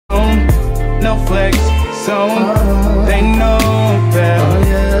no flex zone. They know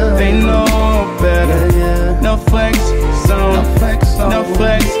better, they know better. No flex zone, no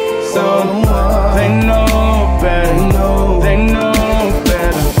flex zone. They know better, they know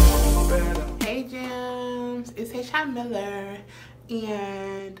better. Hey Gems, it's H.I. Miller,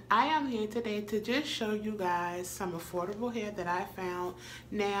 and I am here today to just show you guys some affordable hair that I found.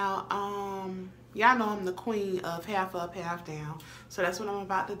 Now, y'all know I'm the queen of half up, half down. So that's what I'm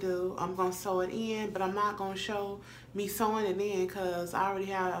about to do. I'm going to sew it in, but I'm not going to show me sewing it in because I already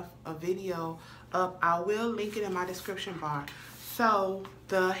have a video up. I will link it in my description bar. So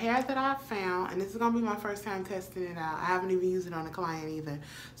the hair that I found, and this is going to be my first time testing it out. I haven't even used it on a client either.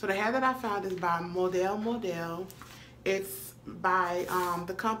 So the hair that I found is by Model. It's by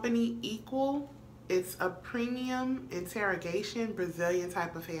the company Equal. It's a premium interrogation Brazilian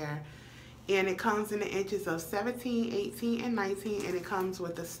type of hair. And it comes in the inches of 17, 18, and 19. And it comes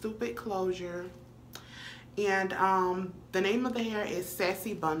with a stupid closure. And the name of the hair is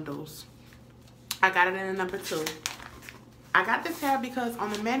Sassy Bundles. I got it in a number 2. I got this hair because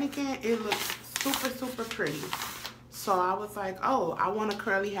on the mannequin, it looks super, super pretty. So I was like, oh, I want a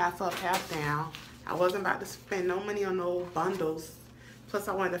curly half up, half down. I wasn't about to spend no money on no bundles. Plus,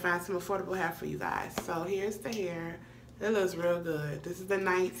 I wanted to find some affordable hair for you guys. So here's the hair. It looks real good. This is the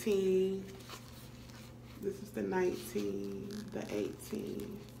 19. This is the 19, the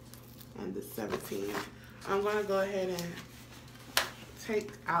 18, and the 17. I'm going to go ahead and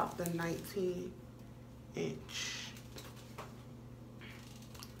take out the 19 inch.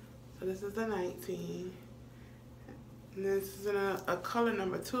 So this is the 19. And this is in a color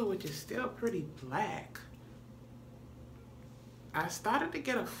number 2, which is still pretty black. I started to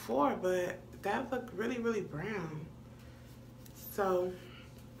get a 4, but that looked really, really brown. So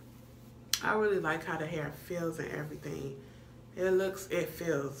I really like how the hair feels and everything. It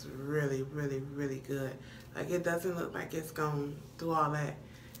feels really, really, really good. Like, it doesn't look like it's going to do all that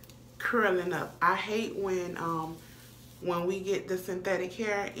curling up. I hate when we get the synthetic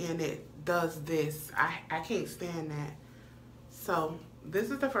hair and it does this. I can't stand that. So this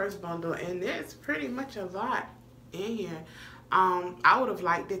is the first bundle, and there's pretty much a lot in here. I would have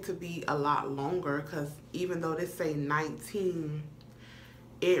liked it to be a lot longer, because even though this say 19,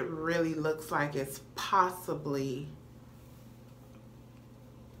 it really looks like it's possibly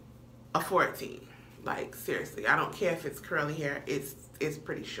a 14. Like, seriously, I don't care if it's curly hair. It's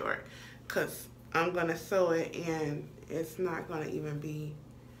pretty short, because I'm gonna sew it and it's not gonna even be,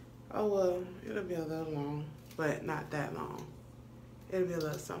 oh well, it'll be a little long, but not that long. It'll be a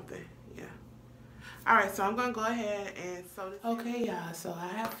little something, yeah. All right, so I'm gonna go ahead and sew this. Okay, y'all, so I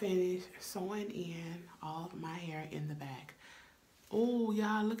have finished sewing in all of my hair in the back. Oh,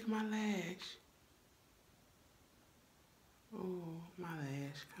 y'all, look at my lash. Oh, my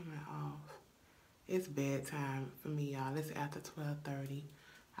lash coming off. It's bedtime for me, y'all. It's after 12:30.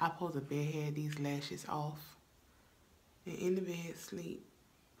 I'm supposed to bedhead these lashes off and in the bed sleep.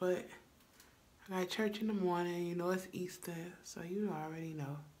 But I got church in the morning. You know it's Easter, so you already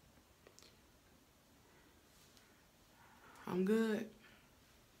know. I'm good.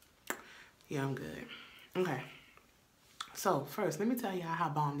 Yeah, I'm good. Okay. So first, let me tell y'all how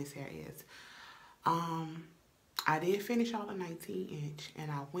bomb this hair is. I did finish all the 19 inch and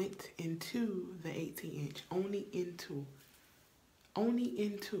I went into the 18 inch. Only into,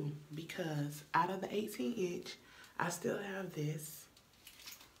 because out of the 18 inch, I still have this,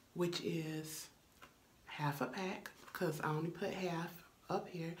 which is half a pack, because I only put half up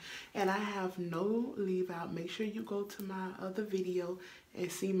here, and I have no leave out. Make sure you go to my other video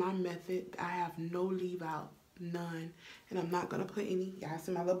and see my method. I have no leave out, none, and I'm not gonna put any. Y'all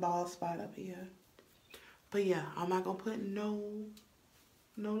see my little bald spot up here, but yeah, I'm not gonna put no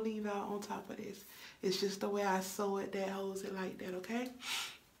leave out on top of this. It's just the way I sew it that holds it like that, okay?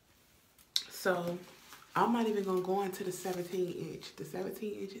 So I'm not even gonna go into the 17 inch. The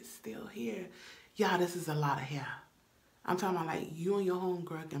 17 inch is still here. Y'all, this is a lot of hair. I'm talking about, like, you and your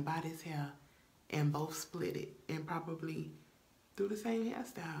homegirl can buy this hair and both split it and probably do the same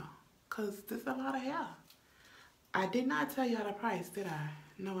hairstyle, because this is a lot of hair. I did not tell y'all the price, did I?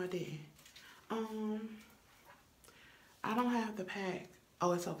 No, I didn't. I don't have the pack.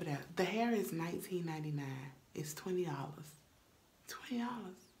 Oh, it's over there. The hair is $19.99. It's $20. $20.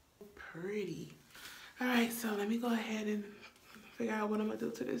 Pretty. All right, so let me go ahead and figure out what I'm gonna do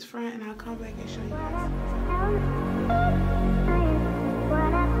to this front, and I'll come back and show you guys.